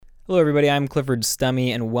Hello, everybody. I'm Clifford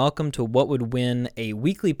Stummy, and welcome to What Would Win, a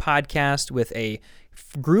weekly podcast with a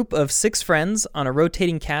group of 6 friends on a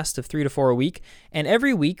rotating cast of 3 to 4 a week. And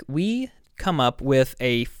every week, we come up with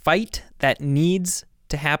a fight that needs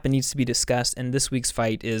to happen, needs to be discussed. And this week's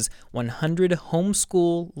fight is 100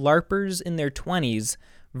 homeschool LARPers in their 20s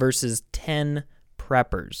versus 10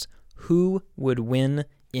 preppers. Who would win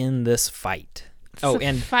in this fight?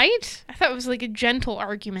 Fight? I thought it was like a gentle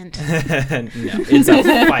argument. No, it's a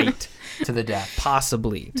fight. To the death.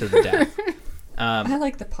 Possibly to the death. I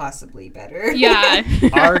like the possibly better. Yeah.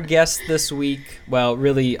 Our guests this week, well,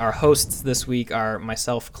 really our hosts this week are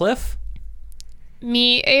myself, Cliff.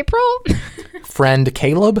 Me, April. Friend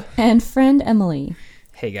Caleb. And friend Emily.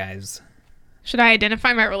 Hey, guys. Should I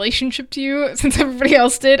identify my relationship to you since everybody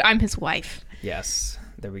else did? I'm his wife. Yes,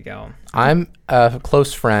 there we go. I'm a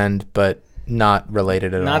close friend, but not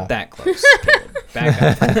related at all. Not that close. Caleb. Back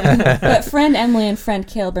up. But friend Emily and friend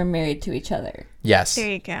Caleb are married to each other. Yes. There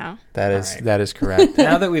you go. That is correct.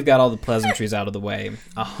 Now that we've got all the pleasantries out of the way,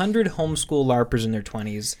 100 homeschool LARPers in their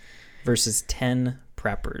 20s versus 10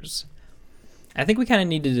 preppers. I think we kind of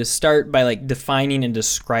needed to start by defining and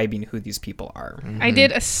describing who these people are. Mm-hmm. I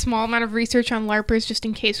did a small amount of research on LARPers just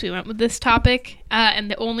in case we went with this topic. And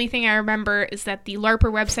the only thing I remember is that the LARPer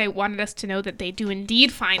website wanted us to know that they do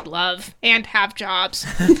indeed find love and have jobs.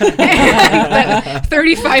 And that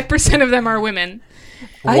 35% of them are women.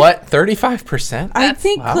 What? 35%? I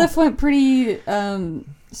think wow. Cliff went pretty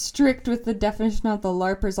strict with the definition of the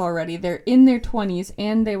LARPers already. They're in their 20s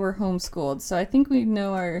and they were homeschooled. So I think we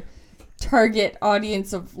know our target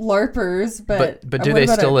audience of LARPers, but do they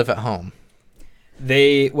still live at home?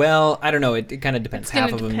 I don't know. It kind of depends.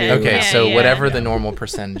 Half of them do. Okay, Yeah, so yeah. whatever the normal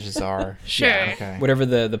percentages are. Sure. Yeah, okay. Whatever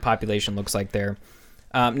the population looks like there.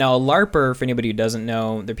 Now, a LARPer, for anybody who doesn't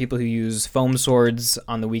know, they're people who use foam swords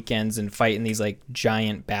on the weekends and fight in these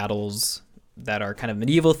giant battles that are kind of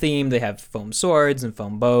medieval themed. They have foam swords and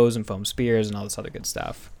foam bows and foam spears and all this other good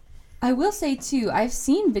stuff. I will say too, I've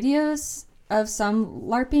seen videos of some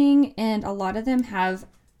LARPing, and a lot of them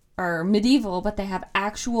are medieval, but they have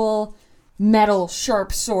actual metal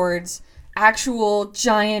sharp swords, actual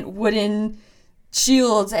giant wooden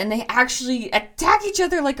shields, and they actually attack each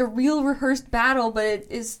other like a real rehearsed battle, but it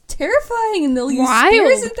is terrifying, and they'll use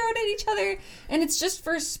spears and throw it at each other, and it's just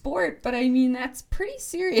for sport, but I mean, that's pretty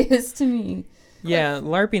serious to me. Yeah,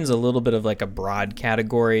 LARPing's a little bit of a broad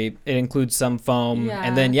category. It includes some foam, Yeah.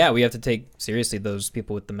 and then, we have to take seriously those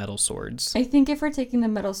people with the metal swords. I think if we're taking the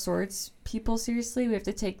metal swords people seriously, we have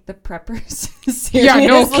to take the preppers seriously. Yeah,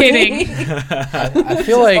 no kidding. I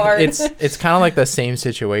feel like hard. it's kind of like the same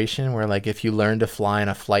situation where if you learn to fly in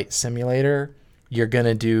a flight simulator, you're going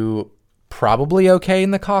to do probably okay in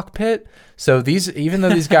the cockpit. So even though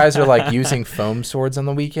these guys are using foam swords on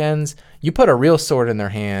the weekends, you put a real sword in their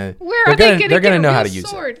hand. Where are they they're going to know how to use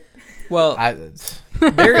sword? it. Well,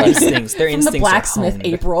 their instincts From the are blacksmith, honed,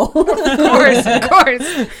 April. Of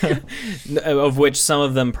course. of which some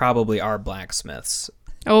of them probably are blacksmiths.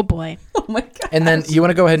 Oh, boy. Oh my god. And then you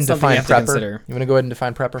want to go ahead and Something you define have to prepper? consider. You want to go ahead and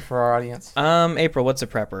define prepper for our audience? April, what's a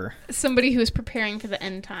prepper? Somebody who is preparing for the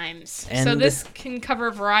end times. So And- this can cover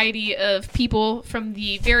a variety of people, from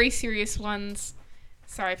the very serious ones.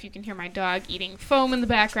 Sorry if you can hear my dog eating foam in the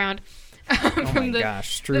background. Oh my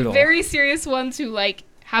gosh, the strudel. very serious ones who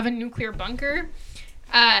have a nuclear bunker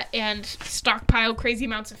and stockpile crazy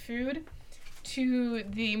amounts of food, to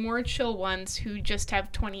the more chill ones who just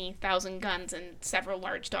have 20,000 guns and several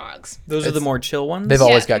large dogs. Those are the more chill ones? They've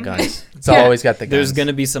always Yeah. got guns. It's Yeah. always got the guns. There's going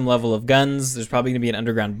to be some level of guns. There's probably going to be an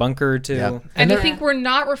underground bunker, too. Yep. And I they're- think we're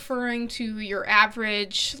not referring to your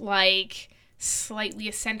average, slightly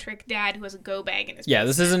eccentric dad who has a go bag in his Yeah,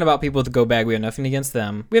 this isn't about people with a go bag. We have nothing against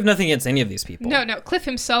them. We have nothing against any of these people. No, Cliff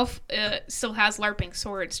himself still has LARPing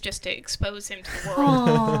swords just to expose him to the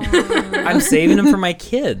world. I'm saving them for my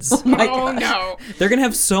kids. No. They're going to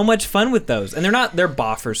have so much fun with those. And they're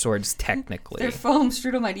boffer swords, technically. Their foam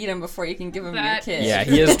strudel might eat them before you can give them to your That- kids. Yeah,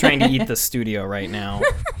 he is trying to eat the studio right now.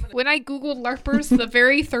 When I Googled LARPers, the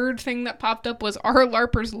very third thing that popped up was, are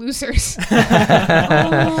LARPers losers?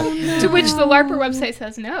 To which the LARPer website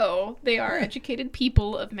says no. They are educated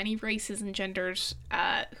people of many races and genders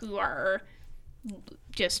who are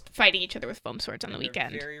just fighting each other with foam swords on the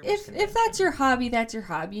weekend. If that's your hobby, that's your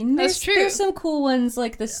hobby. And That's true. There's some cool ones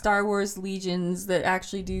like the Star Wars Legions that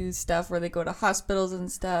actually do stuff where they go to hospitals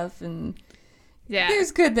and stuff, and Yeah.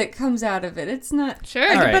 there's good that comes out of it. It's not Sure.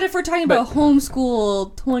 Like, All right. But if we're talking about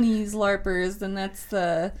homeschool 20s LARPers, then that's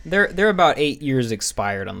the They're about 8 years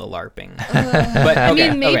expired on the LARPing. But I okay,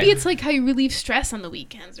 mean, maybe okay. it's how you relieve stress on the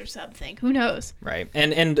weekends or something. Who knows? Right.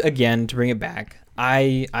 And again, to bring it back,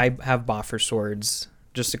 I have boffer swords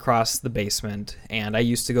just across the basement, and I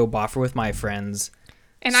used to go boffer with my friends.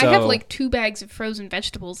 And I have like 2 bags of frozen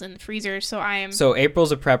vegetables in the freezer, so I am So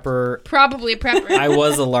April's a prepper. probably a prepper. I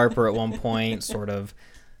was a LARPer at one point, sort of.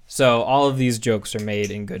 So all of these jokes are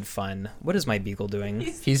made in good fun. What is my beagle doing?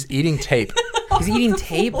 He's eating tape. He's eating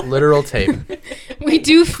tape? Literal tape. We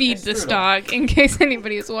do feed this dog, in case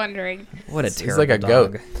anybody is wondering. What a He's terrible like a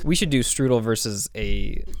dog. goat. We should do strudel versus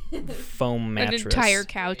a foam mattress. An entire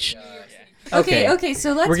couch. Okay,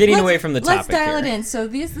 so let's We're getting let's- away from the Let's topic dial here. it in. So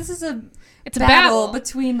this is a It's a battle battle.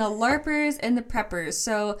 between the LARPers and the preppers.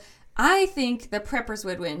 So I think the preppers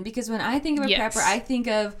would win because when I think of a Yes. prepper, I think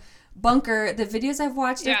of bunker. The videos I've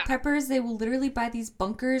watched Yeah. of preppers, they will literally buy these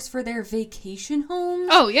bunkers for their vacation homes.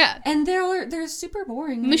 Oh, yeah. And they're super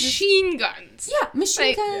boring. They're just- Machine guns. yeah, machine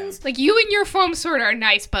Like- guns. Like, you and your foam sword are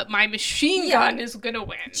nice, but my machine Yeah. gun is gonna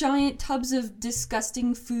win. Giant tubs of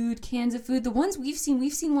disgusting food, cans of food. The ones we've seen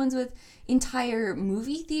ones with entire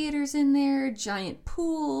movie theaters in there, giant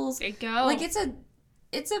pools. There you go. Like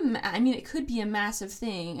I mean, it could be a massive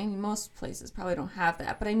thing. I mean, most places probably don't have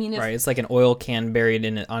that, but I mean, if Right, it's like an oil can buried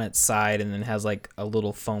in it on its side, and then has like a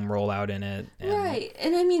little foam rollout in it. And right,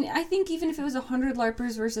 and I mean, I think even if it was 100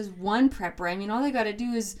 LARPers versus one prepper, I mean, all they got to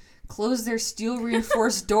do is close their steel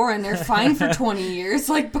reinforced door, and they're fine for 20 years.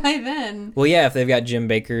 Like by then, Well, yeah, if they've got Jim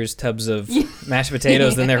Baker's tubs of mashed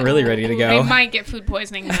potatoes, then they're really ready to They go. might get food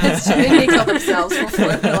poisoning. Though. they may kill themselves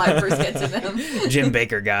before the LARPers get to them. Jim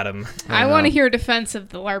Baker got him. I want to hear a defense of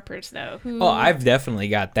the LARPers, though. Oh, I've definitely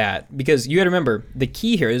got that. Because you got to remember, the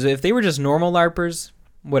key here is if they were just normal LARPers,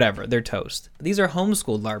 whatever, they're toast. These are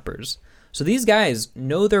homeschooled LARPers. So these guys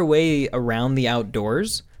know their way around the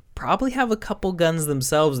outdoors, probably have a couple guns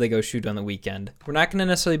themselves they go shoot on the weekend. We're not going to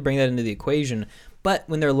necessarily bring that into the equation, but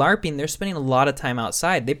when they're LARPing, they're spending a lot of time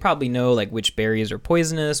outside. They probably know like which berries are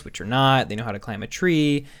poisonous, which are not. They know how to climb a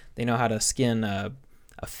tree. They know how to skin a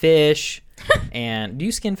fish. And do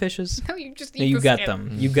you skin fishes? No, you just eat No, you the got skin. them.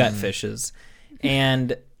 You got fishes,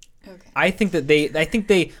 and Okay. I think that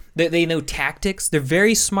they know tactics. They're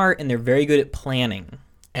very smart and they're very good at planning.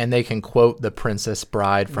 And they can quote the Princess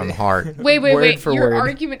Bride from heart. Wait. Word for Your word.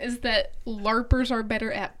 argument is that LARPers are better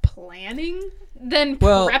at planning than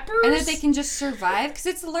Well- preppers? And that they can just survive, because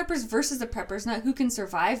it's the LARPers versus the preppers, not who can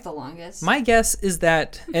survive the longest. My guess is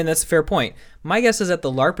that, and that's a fair point. My guess is that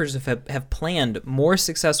the LARPers have planned more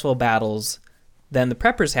successful battles than the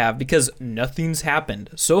preppers have because nothing's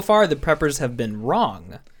happened so far. The preppers have been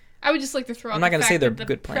wrong. I would just like to throw out I'm not the gonna fact say they're that the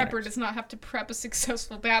good prepper planners. does not have to prep a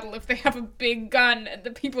successful battle if they have a big gun and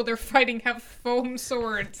the people they're fighting have foam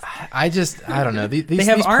swords. I don't know. These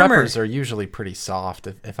have armor. preppers are usually pretty soft.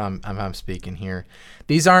 If I'm speaking here,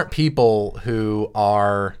 these aren't people who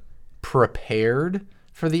are prepared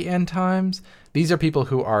for the end times. These are people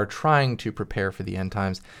who are trying to prepare for the end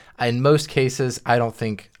times. In most cases, I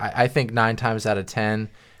think 9 times out of 10,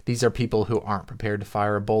 these are people who aren't prepared to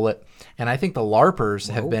fire a bullet. And I think the LARPers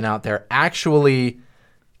have been out there actually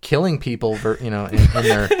killing people,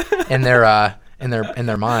 in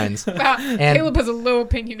their minds. Wow, And- Caleb has a low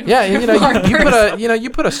opinion of Yeah, and, LARPers. you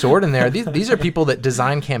put a sword in there. These are people that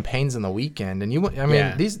design campaigns in the weekend, and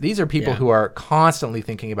Yeah. these are people Yeah. who are constantly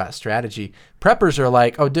thinking about strategy. Preppers are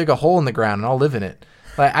like, oh, dig a hole in the ground and I'll live in it.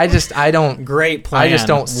 Like I don't. Great plan. I just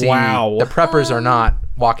don't see. Wow. The preppers are not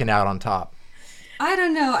walking out on top. I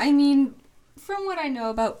don't know. I mean, from what I know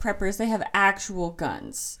about preppers, they have actual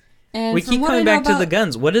guns. And We from keep what I coming know back to the about-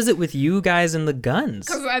 guns. What is it with you guys and the guns?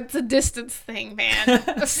 Because that's a distance thing, man.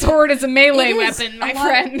 A sword is a melee It is. weapon, my a lot,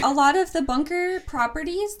 friend. A lot of the bunker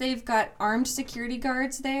properties, they've got armed security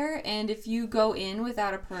guards there, and if you go in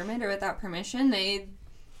without a permit or without permission,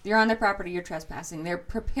 you're on their property, you're trespassing. They're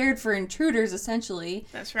prepared for intruders, essentially.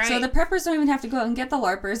 That's right. So the preppers don't even have to go out and get the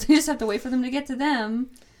LARPers. They just have to wait for them to get to them.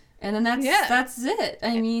 And then that's it.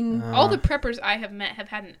 I mean, All the preppers I have met have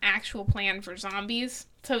had an actual plan for zombies.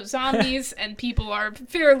 So zombies and people are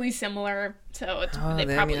fairly similar. So they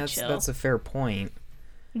probably chill. That's a fair point.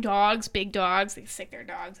 Dogs, big dogs, they sick their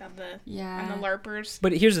dogs on the LARPers.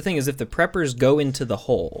 But here's the thing: is if the preppers go into the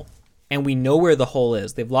hole, and we know where the hole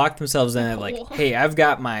is, they've locked themselves in it. Like, Hole. hey, I've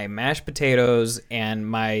got my mashed potatoes and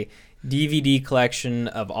my DVD collection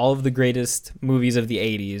of all of the greatest movies of the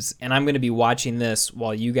 80s, and I'm going to be watching this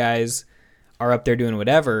while you guys are up there doing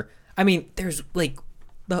whatever. I mean, there's like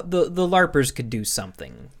the LARPers could do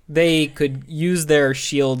something. They could use their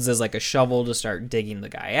shields as like a shovel to start digging the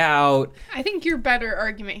guy out. I think your better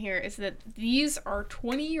argument here is that these are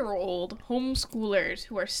 20-year-old homeschoolers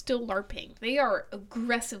who are still LARPing. They are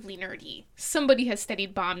aggressively nerdy. Somebody has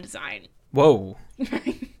studied bomb design. Whoa.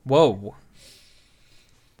 Whoa.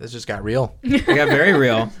 This just got real. They got very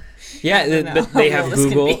real. Yeah, but they have real this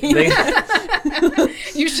Google. can be.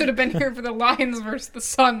 You should have been here for the Lions versus the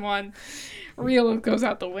Sun one. Real goes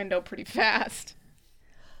out the window pretty fast.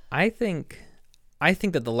 I think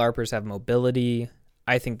that the LARPers have mobility.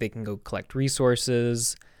 I think they can go collect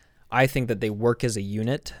resources. I think that they work as a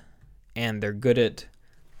unit, and they're good at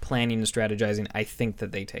planning and strategizing. I think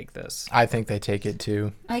that they take this. I think they take it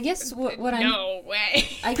too. I guess what I'm No way.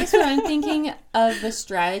 I guess what I'm thinking of the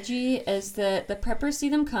strategy is that the preppers see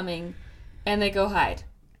them coming, and they go hide.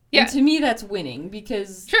 Yeah. And to me, that's winning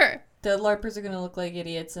because Sure. the LARPers are going to look like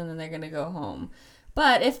idiots, and then they're going to go home.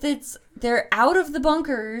 But if they're out of the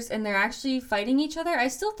bunkers and they're actually fighting each other, I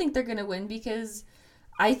still think they're going to win because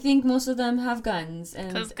I think most of them have guns,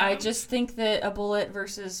 and 'Cause I guns. just think that a bullet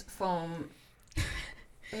versus foam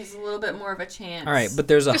is a little bit more of a chance. All right, but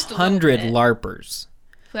there's Just a little 100 bit. LARPers.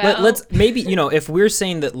 Well, Let's maybe, if we're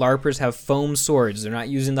saying that LARPers have foam swords, they're not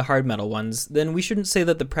using the hard metal ones, then we shouldn't say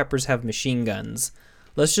that the preppers have machine guns.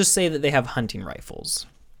 Let's just say that they have hunting rifles.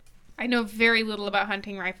 I know very little about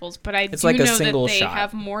hunting rifles, but I It's do like a know single that they shot.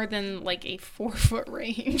 have more than like a 4-foot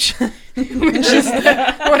range, which is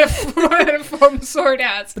what a foam sword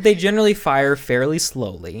has. But they generally fire fairly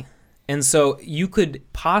slowly. And so you could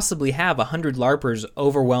possibly have 100 LARPers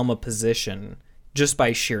overwhelm a position just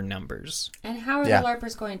by sheer numbers. And how are Yeah. the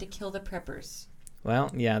LARPers going to kill the preppers?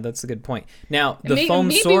 Well, yeah, that's a good point. Now, the maybe, foam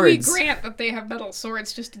maybe swords... we grant that they have metal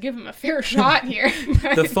swords just to give them a fair shot here.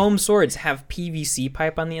 The foam swords have PVC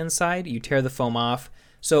pipe on the inside. You tear the foam off.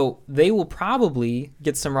 So they will probably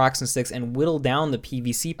get some rocks and sticks and whittle down the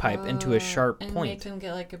PVC pipe into a sharp and point. make them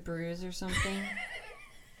get like a bruise or something.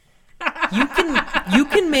 You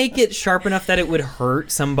can make it sharp enough that it would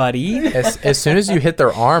hurt somebody. As soon as you hit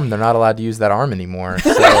their arm, they're not allowed to use that arm anymore.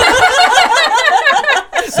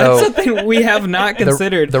 So, That's something we have not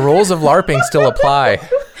considered. the rules of LARPing still apply.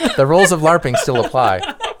 The rules of LARPing still apply.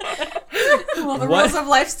 Well, the What? rules of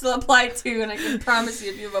life still apply too, and I can promise you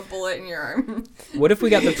if you have a bullet in your arm. What if we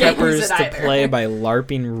got the can't use preppers it to either. play by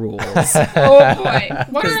LARPing rules? Oh boy,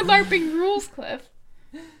 what are LARPing rules, Cliff?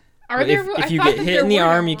 Are there? If you I thought get that hit there in the were no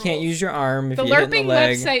arm, you can't rules. use your arm. If The you hit in the LARPing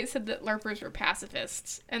leg, website said that LARPers were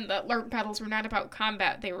pacifists, and that LARP battles were not about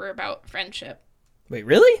combat; they were about friendship. wait,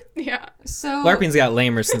 really? Yeah. So LARPing's got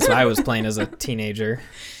lamer since I was playing as a teenager.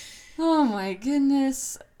 Oh my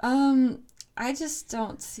goodness. I just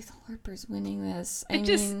don't see the LARPers winning this. I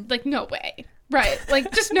mean, Like no way, right?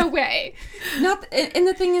 Like just no way. not. And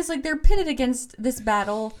the thing is, like, they're pitted against this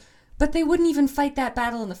battle, but they wouldn't even fight that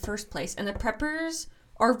battle in the first place. And the preppers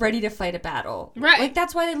are ready to fight a battle. Right. Like,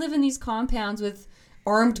 that's why they live in these compounds with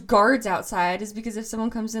armed guards outside, is because if someone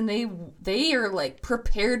comes in, they are like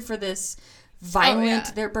prepared for this violent.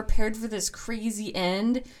 yeah. They're prepared for this crazy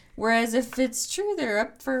end. Whereas if it's true, they're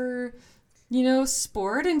up for,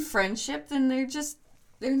 sport and friendship, then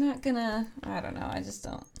they're not gonna, I don't know, I just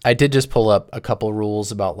don't. I did just pull up a couple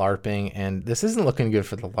rules about LARPing, and this isn't looking good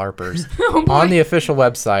for the LARPers. Oh, boy. On the official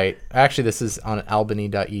website, actually this is on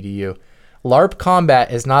albany.edu, LARP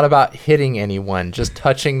combat is not about hitting anyone, just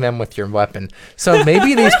touching them with your weapon. So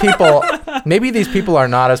maybe these people are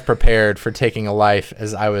not as prepared for taking a life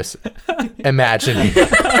as I was imagining.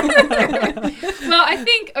 Well, I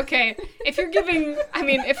think, okay,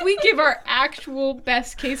 if we give our actual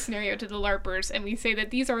best case scenario to the LARPers and we say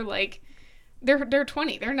that these are like, they're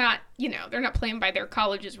 20, they're not playing by their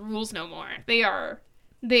college's rules no more. They are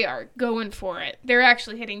going for it. They're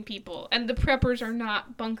actually hitting people. And the preppers are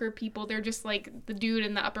not bunker people. They're just like the dude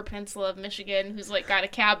in the Upper Peninsula of Michigan who's like got a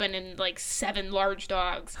cabin and like 7 large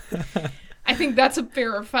dogs. I think that's a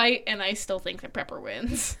fairer fight, and I still think the prepper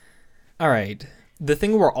wins. All right. The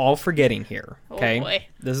thing we're all forgetting here, okay? Oh boy.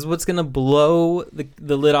 This is what's going to blow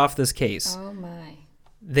the lid off this case. Oh my.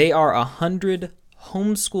 They are 100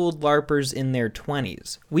 homeschooled LARPers in their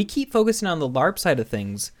 20s. We keep focusing on the LARP side of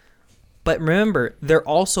things, but remember, they're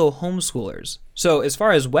also homeschoolers. So as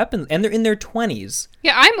far as weapons, and they're in their 20s.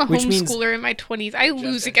 Yeah, I'm a Which means- homeschooler in my 20s. I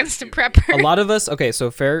lose against a prepper. A lot of us, okay,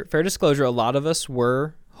 so fair disclosure, a lot of us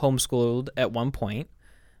were homeschooled at one point.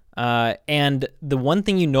 And the one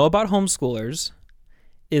thing you know about homeschoolers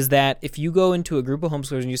is that if you go into a group of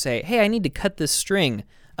homeschoolers and you say, hey, I need to cut this string,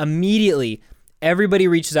 immediately everybody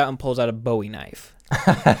reaches out and pulls out a Bowie knife.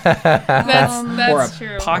 That's Or a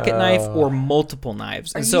true. pocket knife or multiple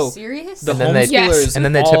knives. Are And you so serious? the And then they- homeschoolers Yes. And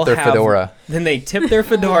then they all tip their have- fedora. Then they tip their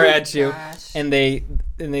fedora at you Gosh. and they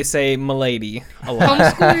say "milady" a lot.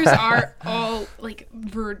 Homeschoolers are all like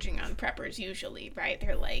verging on preppers usually, right?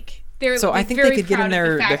 They're So I like, think they very could get in proud of the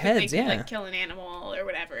their fact that heads, they can, yeah. like kill an animal or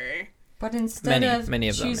whatever. But instead Many of of them,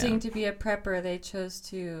 choosing yeah. to be a prepper, they chose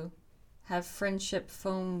to have friendship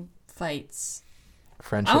foam fights.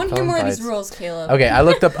 Friendship I want to hear phone more of fights. these rules, Caleb. Okay, I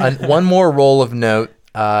looked up one more role of note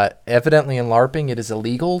evidently in LARPing, it is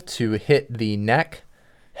illegal to hit the neck,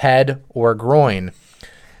 head, or groin,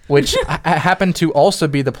 which happen to also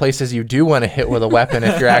be the places you do want to hit with a weapon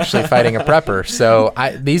if you're actually fighting a prepper. So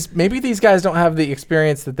maybe these guys don't have the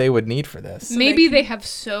experience that they would need for this. Maybe they have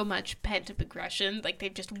so much pent-up aggression, like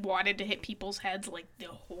they've just wanted to hit people's heads like the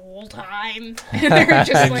whole time. And they're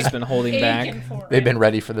just They've like just been holding back. aching for They've it. been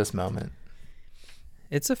ready for this moment.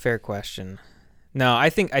 It's a fair question. No, I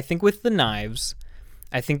think with the knives,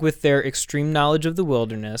 I think with their extreme knowledge of the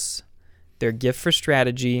wilderness, their gift for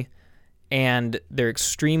strategy, and their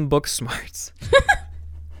extreme book smarts.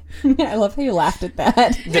 I love how you laughed at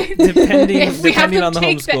that. Depending If we have depending to on the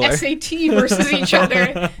take the homeschooler. SAT versus each other,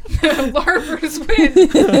 the LARPers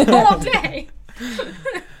win all day.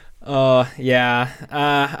 Yeah.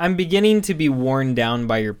 I'm beginning to be worn down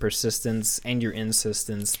by your persistence and your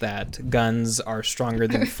insistence that guns are stronger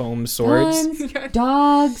than foam swords. Guns,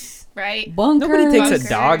 dogs, Right? bunkers. Nobody takes Bunkers. a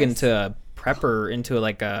dog into a prepper into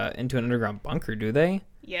an underground bunker, do they?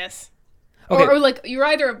 Yes. Okay. Or like you're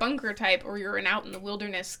either a bunker type or you're an out in the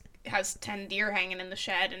wilderness, has 10 deer hanging in the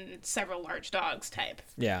shed and several large dogs type.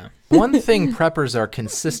 Yeah. One thing preppers are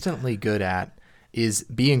consistently good at is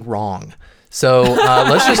being wrong. So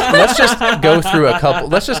let's just go through a couple.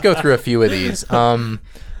 Let's just go through a few of these.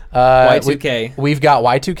 Y2K. We've got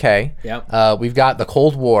Y2K. Yep. We've got the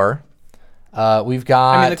Cold War. We've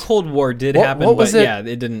got. I mean, the Cold War did What- happen, what was but it? yeah,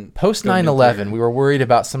 it didn't. Post go 9/11, nuclear. we were worried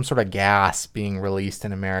about some sort of gas being released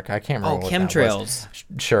in America. I can't remember. Oh, what that was.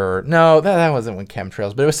 chemtrails. Sure. No, that wasn't with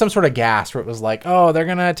chemtrails, but it was some sort of gas where it was like, oh, they're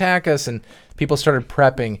gonna attack us, and people started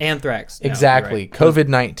prepping. Anthrax. No, you're Exactly. right.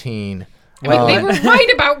 COVID-19. I mean, they were right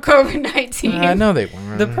about COVID-19. No, they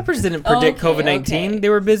weren't. The preppers didn't predict Okay, COVID-19. okay. They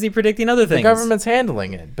were busy predicting other The things. government's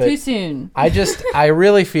handling it, but Too soon. I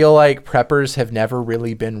really feel like preppers have never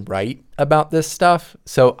really been right about this stuff.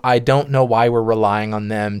 So I don't know why we're relying on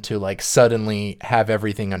them to like suddenly have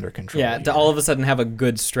everything under control. Yeah, to all of a sudden have a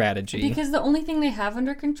good strategy. Because the only thing they have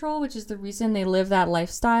under control, which is the reason they live that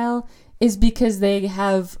lifestyle, is because they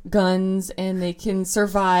have guns and they can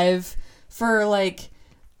survive for like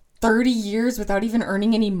 30 years without even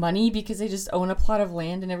earning any money because they just own a plot of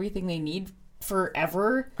land and everything they need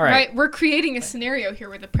forever. all right. Right, we're creating a scenario here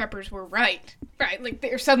where the preppers were right. Right, like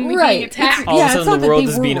they're suddenly Right, being attacked. All Yeah, of a it's sudden, not the that world they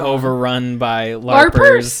is were being wrong. overrun by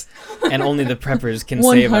LARPers, and only the preppers can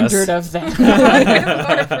save us. 100 of them.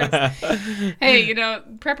 Hey, you know,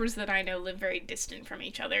 preppers that I know live very distant from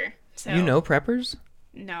each other. So You know preppers?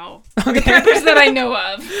 No. The preppers that I know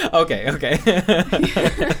of. Okay.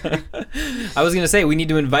 I was going to say, we need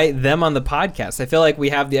to invite them on the podcast. I feel like we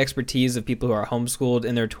have the expertise of people who are homeschooled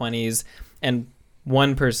in their 20s and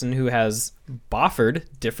one person who has boffered,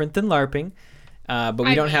 different than LARPing, but we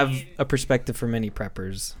I don't have mean- a perspective from many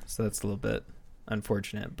preppers, so that's a little bit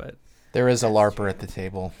unfortunate, but There is a LARPer at the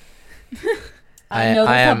table. I know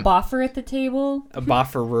I there's am. a boffer at the table. a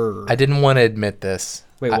bofferer. I didn't want to admit this.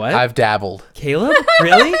 Wait, what? I've dabbled. Caleb?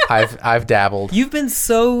 Really? I've dabbled. You've been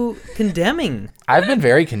so condemning. I've been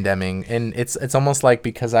very condemning, and it's almost like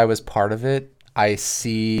because I was part of it, I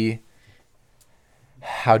see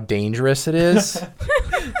how dangerous it is.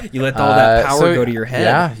 You let all that power So, go to your head.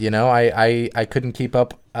 Yeah, you know, I couldn't keep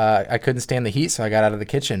up. I couldn't stand the heat, so I got out of the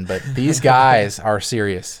kitchen. But these guys are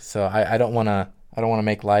serious, so I don't want to. I don't want to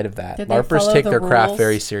make light of that. Did they LARPers follow take the their craft rules?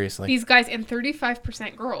 very seriously. These guys, and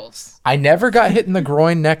 35% girls. I never got hit in the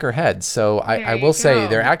groin, neck, or head, so I There will you say go.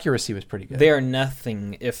 their accuracy was pretty good. They are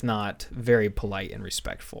nothing if not very polite and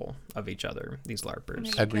respectful of each other, these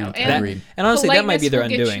LARPers. Agreed. And Agreed. And honestly, that might be their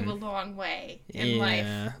politeness will undoing. get you a long way in life.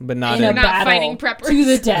 Yeah, but not In a in, not battle fighting preppers. to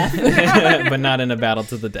the death. but not in a battle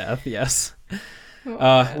to the death. Yes.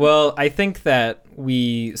 Well, I think that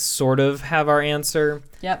we sort of have our answer.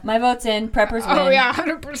 Yep, my vote's in. Preppers win. Oh, yeah,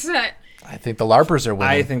 100%. I think the LARPers are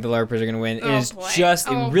winning. I think the LARPers are going to win. Oh, It's boy. just,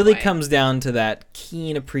 Oh, it really boy. comes down to that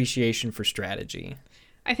keen appreciation for strategy.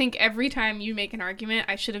 I think every time you make an argument,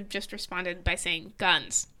 I should have just responded by saying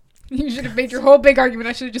guns. You should have made your whole big argument.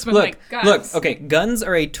 I should have just been like, guns. Okay, guns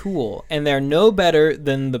are a tool, and they're no better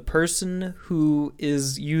than the person who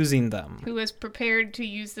is using them. Who was prepared to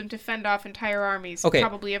use them to fend off entire armies, Okay.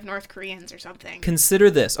 probably of North Koreans or something. Consider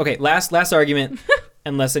this. Okay, last argument,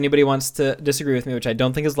 unless anybody wants to disagree with me, which I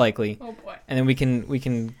don't think is likely, Oh, boy. and then we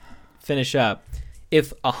can finish up.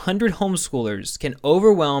 If 100 homeschoolers can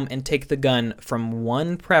overwhelm and take the gun from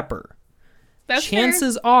one prepper, That's fair.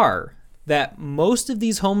 chances are that most of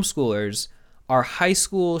these homeschoolers are high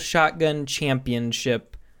school shotgun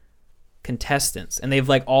championship contestants, and they've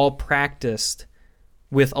like all practiced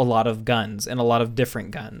with a lot of guns and a lot of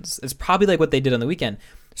different guns. It's probably like what they did on the weekend.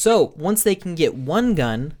 So once they can get one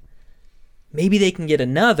gun, maybe they can get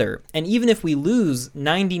another. And even if we lose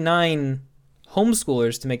 99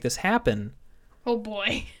 homeschoolers to make this happen, Oh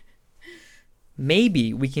boy.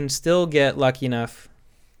 maybe we can still get lucky enough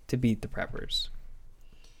to beat the preppers.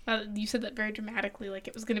 You said that very dramatically, like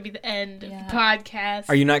it was going to be the end of Yeah. the podcast.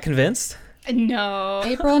 Are you not convinced? No.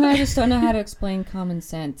 April and I just don't know how to explain common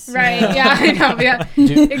sense. Right, yeah, I know, yeah.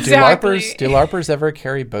 Do Exactly. do LARPers ever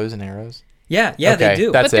carry bows and arrows? Yeah, Okay, they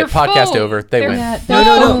do. That's But it. they're Podcast foam. over. They They're win.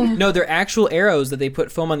 Yeah, No, they're actual arrows that they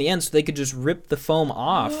put foam on the end so they could just rip the foam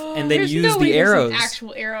off and then There's use no way the there's arrows. an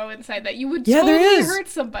actual arrow inside that. You would Yeah, there totally is. hurt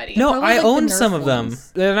somebody. No, Probably I like the own Nerf some of them.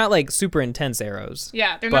 ones. They're not like super intense arrows.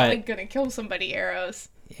 Yeah, they're But- not like gonna kill somebody arrows.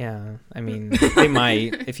 Yeah, I mean, they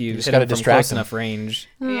might if you just hit gotta them from distract close them. enough range.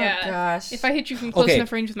 Oh, Yeah. gosh. If I hit you from close Okay. enough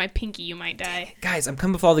range with my pinky, you might die. Guys, I'm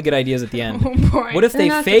coming with all the good ideas at the end. Oh boy. What if They're they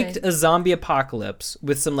not faked good. a zombie apocalypse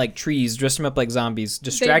with some like trees, dressed them up like zombies, They-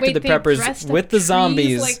 distracted wait, the they preppers dressed up with the trees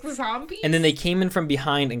zombies, like zombies? and then they came in from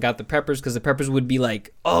behind and got the preppers because the preppers would be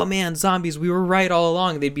like, "Oh man, zombies! We were right all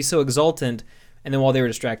along." They'd be so exultant, and then while they were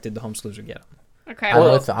distracted, the homeschoolers would get them. Okay, I'm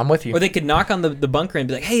well, with you. Or they could knock on the bunker and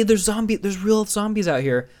be like, "Hey, there's real zombies out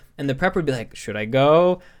here." And the prepper would be like, "Should I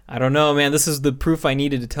go? I don't know, man. This is the proof I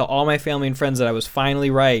needed to tell all my family and friends that I was finally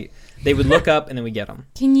right." They would look up and then we get them.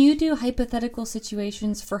 Can you do hypothetical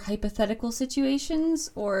situations for hypothetical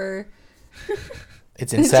situations, or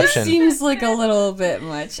It's it just Inception. seems like a little bit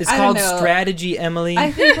much? It's I called don't know. strategy, Emily.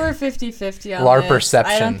 I think we're 50-50 on this. I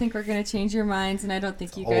LARPerception. don't think we're going to change your minds, and I don't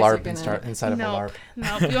think you A guys are LARP going to. inside of a nope. LARP.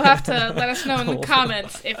 Nope. You'll have to let us know in the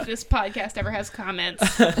comments if this podcast ever has comments.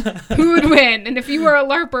 Who would win? And if you were a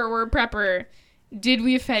LARPer or a prepper, did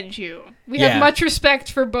we offend you? We Yeah. have much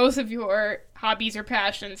respect for both of your hobbies or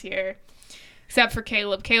passions here. Except for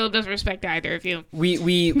Caleb. Caleb doesn't respect either of you.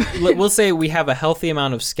 We'll say we have a healthy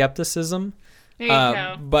amount of skepticism. There you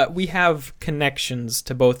go. But we have connections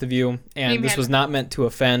to both of you, and this Amen. was not meant to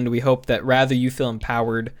offend. We hope that rather you feel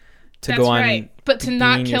empowered to That's go on right. But to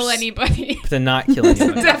not being kill your- anybody. to not kill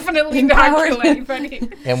anyone. Definitely not Empowered. kill anybody.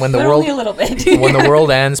 And when the But world only a little bit. when the world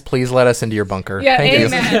ends, please let us into your bunker. Yeah, Thank you.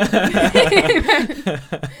 amen.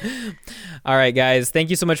 All right, guys. Thank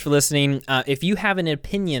you so much for listening. If you have an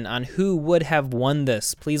opinion on who would have won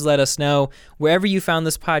this, please let us know. Wherever you found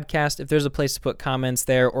this podcast, if there's a place to put comments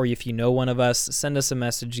there, or if you know one of us, send us a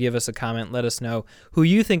message, give us a comment, let us know who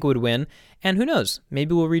you think would win. And who knows,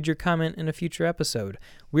 maybe we'll read your comment in a future episode.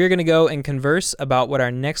 We're going to go and converse about what our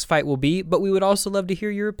next fight will be, but we would also love to hear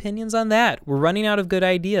your opinions on that. We're running out of good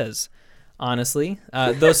ideas, honestly.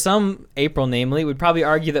 Though some, April namely, would probably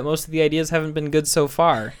argue that most of the ideas haven't been good so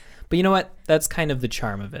far. But you know what? That's kind of the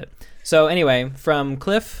charm of it. So anyway, from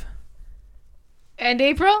Cliff, And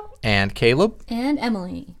April? And Caleb. And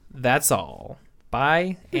Emily. that's all.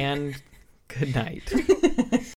 Bye and good night.